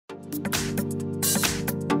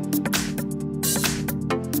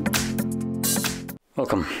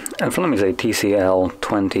Welcome, FRP is a TCL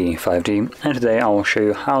 25G, and today I will show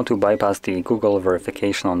you how to bypass the Google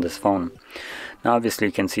verification on this phone. Now obviously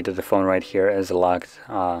you can see that the phone right here is locked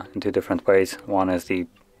in two different ways. One is the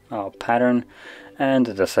pattern, and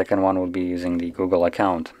the second one would be using the Google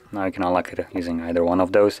account. Now you can unlock it using either one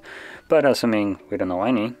of those, but assuming we don't know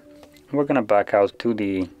any, we're going to back out to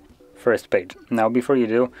the first page. Now before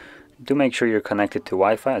you do make sure you're connected to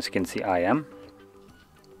Wi-Fi. As you can see, I am.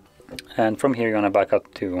 And from here you're going to back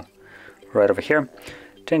up to right over here.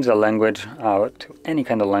 Change the language to any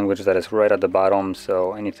kind of language that is right at the bottom.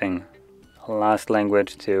 So anything last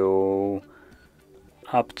language to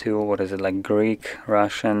up to, what is it, like Greek,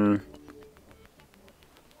 Russian.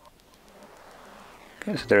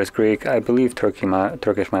 Okay, so there's Greek. I believe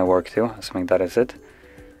Turkish might work too, assuming that is it.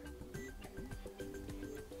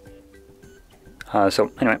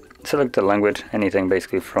 So anyway, select the language, anything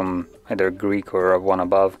basically from either Greek or one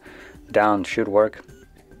above down should work.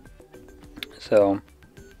 So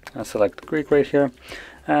I'll select Greek right here,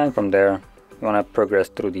 and from there you want to progress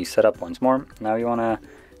through the setup once more. Now you want to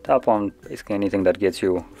tap on basically anything that gets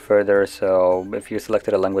you further. So if you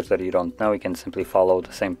selected a language that you don't know, you can simply follow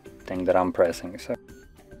the same thing that I'm pressing. So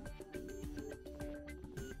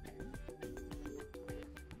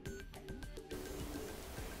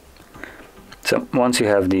once you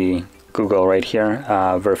have the Google right here,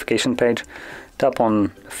 verification page, tap on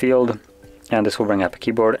field, and this will bring up a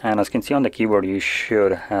keyboard. And as you can see on the keyboard, you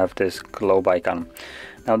should have this globe icon.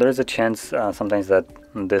 Now there is a chance sometimes that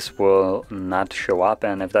this will not show up,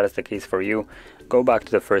 and if that is the case for you, go back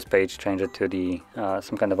to the first page, change it to the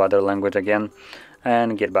some kind of other language again,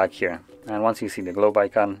 and get back here. And once you see the globe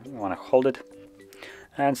icon, you want to hold it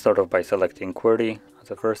and start off by selecting QWERTY as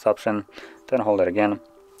the first option, then hold it again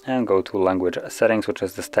and go to language settings, which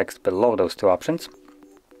is this text below those two options.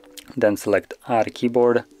 Then select Add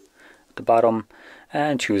Keyboard at the bottom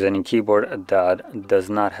and choose any keyboard that does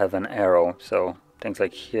not have an arrow. So things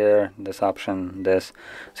like here, this option, this.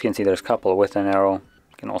 As you can see, there's a couple with an arrow.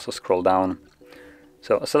 You can also scroll down.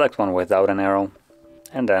 So select one without an arrow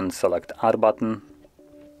and then select Add button.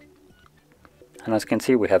 And as you can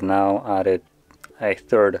see, we have now added a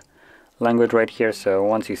third language right here. So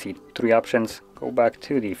once you see three options, go back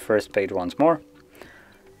to the first page once more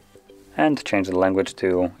and change the language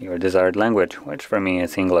to your desired language, which for me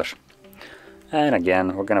is English. And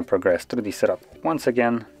again, we're going to progress through the setup once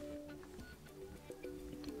again.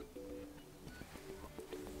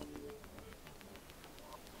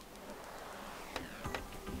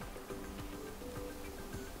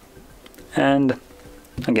 And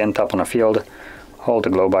again, tap on a field, hold the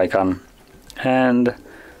globe icon, and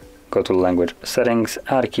go to language settings,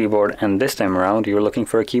 add keyboard, and this time around you're looking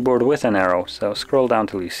for a keyboard with an arrow. So scroll down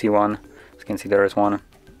till you see one. As you can see, there is one.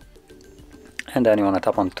 And then you want to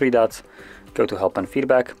tap on three dots, go to help and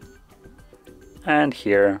feedback, and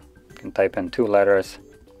here you can type in two letters,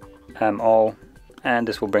 MO, and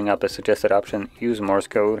this will bring up a suggested option, use Morse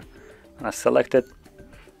code. I'm going to select it,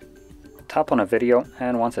 tap on a video,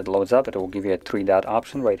 and once it loads up, it will give you a three-dot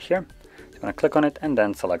option right here. So you want to click on it and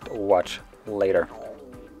then select watch later.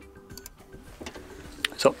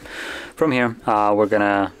 So from here, we're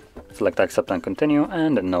gonna select accept and continue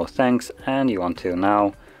and no thanks, and you want to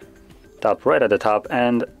now tap right at the top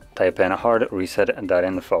and type in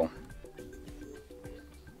HardReset.Info.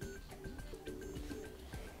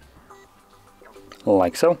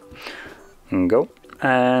 Like so, and go.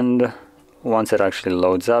 And once it actually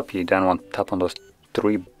loads up, you then want to tap on those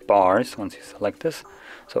three bars once you select this.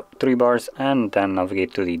 So three bars, and then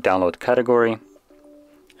navigate to the download category,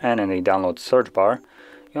 and in the download search bar,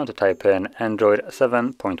 you want to type in Android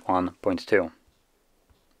 7.1.2.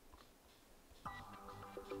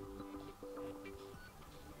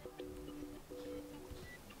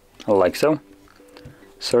 Like so.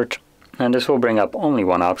 Search, and this will bring up only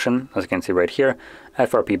one option, as you can see right here,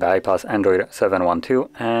 FRP bypass Android 7.1.2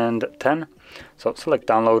 and 10. So select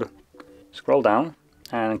download, scroll down,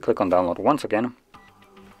 and click on download once again.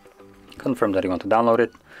 Confirm that you want to download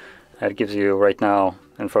it. It gives you right now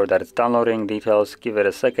info that it's downloading details. Give it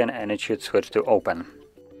a second and it should switch to open.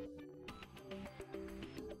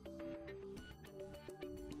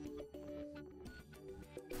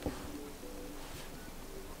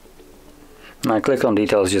 I click on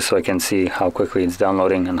details just so I can see how quickly it's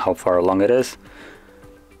downloading and how far along it is.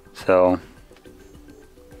 So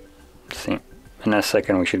let's see, in a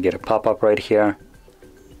second we should get a pop-up right here.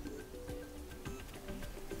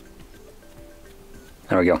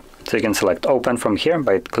 There we go. So you can select open from here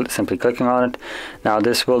by simply clicking on it. Now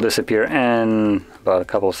this will disappear in about a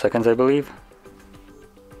couple of seconds, I believe.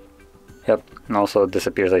 Yep, and also it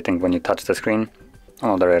disappears, I think, when you touch the screen.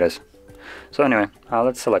 Oh, there it is. So anyway,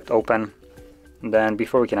 let's select open. Then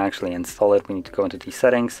before we can actually install it, we need to go into the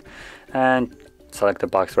settings and select the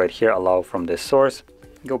box right here, allow from this source.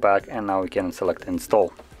 Go back, and now we can select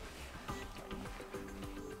install.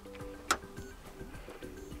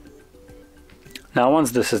 Now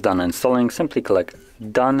once this is done installing, simply click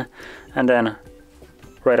done, and then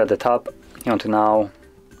right at the top you want to now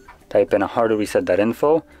type in a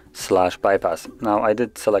HardReset.Info/bypass. Now I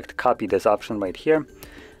did select copy this option right here,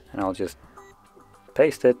 and I'll just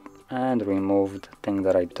paste it and remove the thing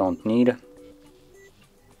that I don't need.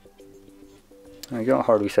 There we go,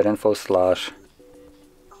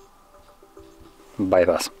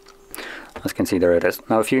 HardReset.Info/bypass. As you can see, there it is.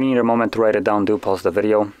 Now if you need a moment to write it down, do pause the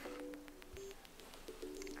video.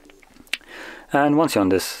 And once you're on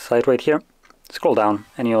this site right here, scroll down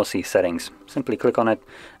and you'll see settings. Simply click on it,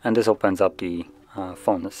 and this opens up the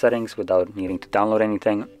phone settings without needing to download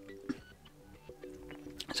anything.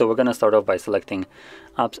 So we're going to start off by selecting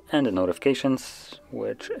apps and the notifications,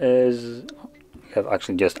 which is, we have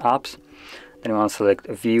actually just apps. Then we want to select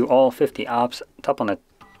view all 50 apps, tap on it,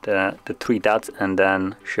 the three dots, and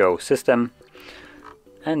then show system.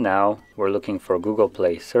 And now we're looking for Google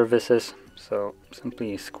Play services. So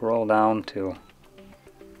simply scroll down to,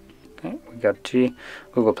 okay, we got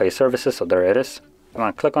Google Play services, so there it is. You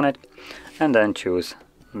want to click on it and then choose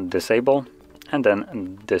disable, and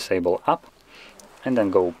then disable app, and then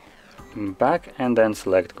go back and then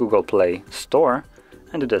select Google Play Store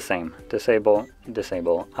and do the same, disable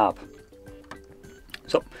app.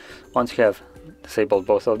 So once you have disabled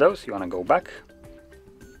both of those, you want to go back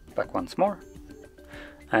once more,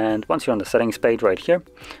 and once you're on the settings page right here,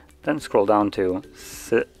 then scroll down to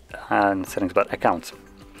settings but accounts.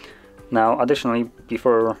 Now additionally,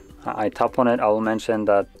 before I tap on it, I will mention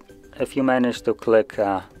that if you manage to click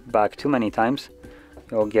back too many times,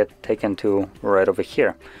 you'll get taken to right over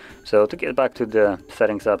here. So to get back to the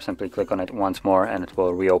settings app, simply click on it once more and it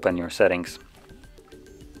will reopen your settings.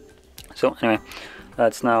 So anyway,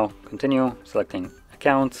 let's now continue selecting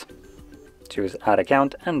accounts, choose add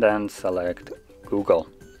account, and then select Google.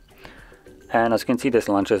 And as you can see, this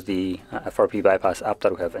launches the FRP bypass app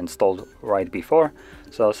that we have installed right before.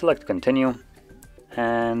 So select continue,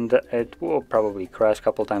 and it will probably crash a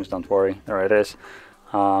couple times, don't worry, there it is.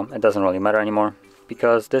 It doesn't really matter anymore,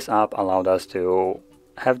 because this app allowed us to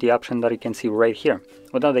have the option that you can see right here.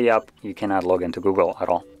 Without the app, you cannot log into Google at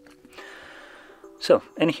all. So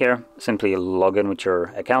in here, simply log in with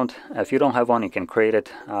your account. If you don't have one, you can create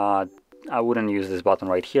it. I wouldn't use this button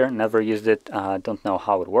right here, never used it, don't know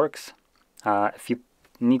how it works. If you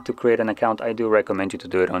need to create an account, I do recommend you to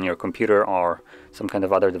do it on your computer or some kind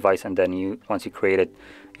of other device, and then once you create it,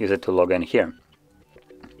 use it to log in here.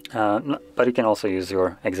 But you can also use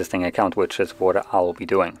your existing account, which is what I'll be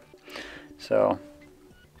doing. So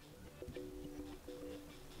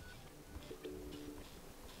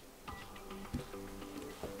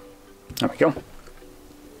there we go.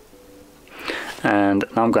 And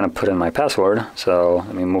now I'm going to put in my password, so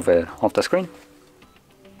let me move it off the screen.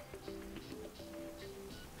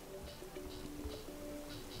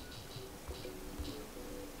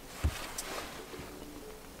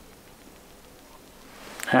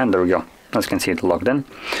 And there we go. As you can see, it logged in.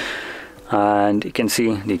 And you can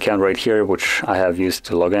see the account right here, which I have used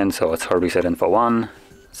to log in. So it's HardReset.Info 1.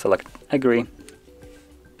 Select agree.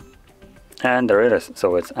 And there it is.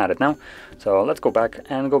 So it's added now. So let's go back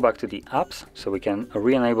to the apps so we can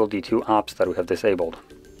re-enable the two apps that we have disabled.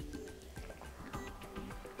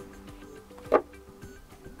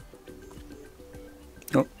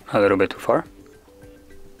 Oh, a little bit too far.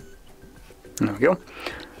 There we go.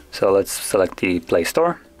 So let's select the Play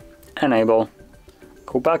Store, enable,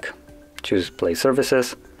 go back, choose Play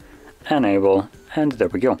Services, enable, and there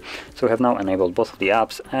we go. So we have now enabled both of the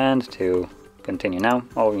apps, and to continue now,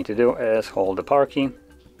 all we need to do is hold the power key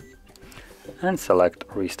and select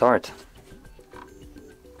Restart.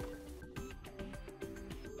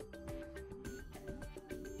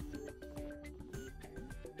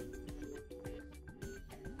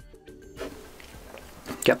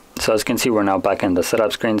 Yep, so as you can see, we're now back in the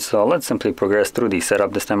setup screen, so let's simply progress through the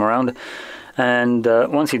setup this time around. And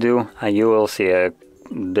once you do, you will see a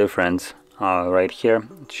difference right here.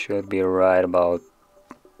 It should be right about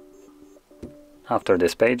after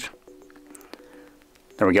this page.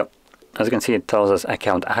 There we go. As you can see, it tells us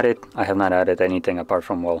account added. I have not added anything apart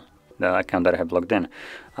from, well, the account that I have logged in.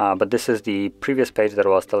 But this is the previous page that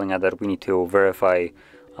was telling us that we need to verify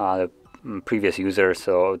the previous user,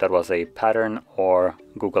 so that was a pattern or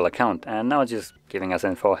Google account, and now it's just giving us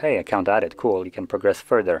info, hey, account added, cool, you can progress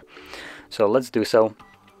further. So let's do so.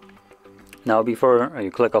 Now before you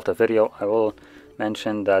click off the video, I will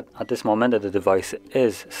mention that at this moment the device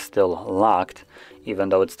is still locked, even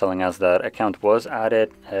though it's telling us that account was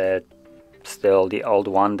added. Still the old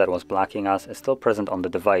one that was blocking us is still present on the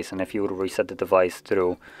device, and if you would reset the device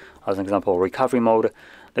through, as an example, recovery mode,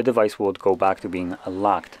 the device would go back to being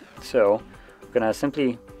locked. So we're gonna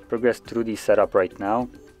simply progress through the setup right now,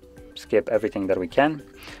 skip everything that we can,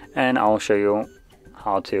 and I'll show you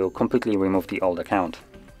how to completely remove the old account.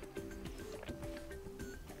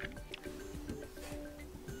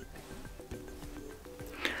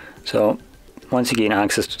 So once you gain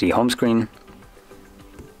access to the home screen,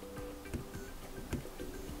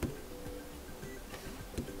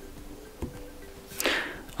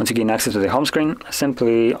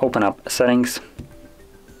 simply open up Settings,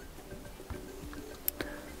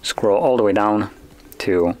 scroll all the way down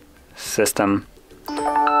to System,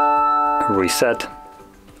 Reset,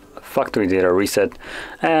 Factory Data Reset,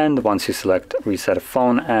 and once you select Reset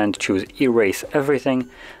Phone and choose Erase Everything,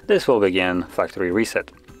 this will begin Factory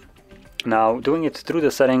Reset. Now, doing it through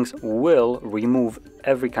the settings will remove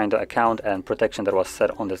every kind of account and protection that was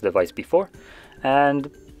set on this device before,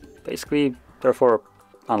 and basically, therefore,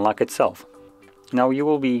 unlock itself. Now you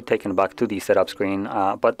will be taken back to the setup screen,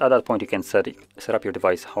 but at that point you can set up your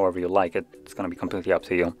device however you like it. It's going to be completely up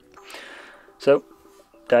to you. So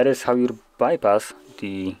that is how you bypass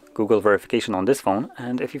the Google verification on this phone,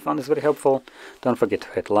 and if you found this very helpful, don't forget to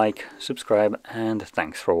hit like, subscribe, and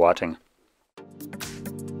thanks for watching.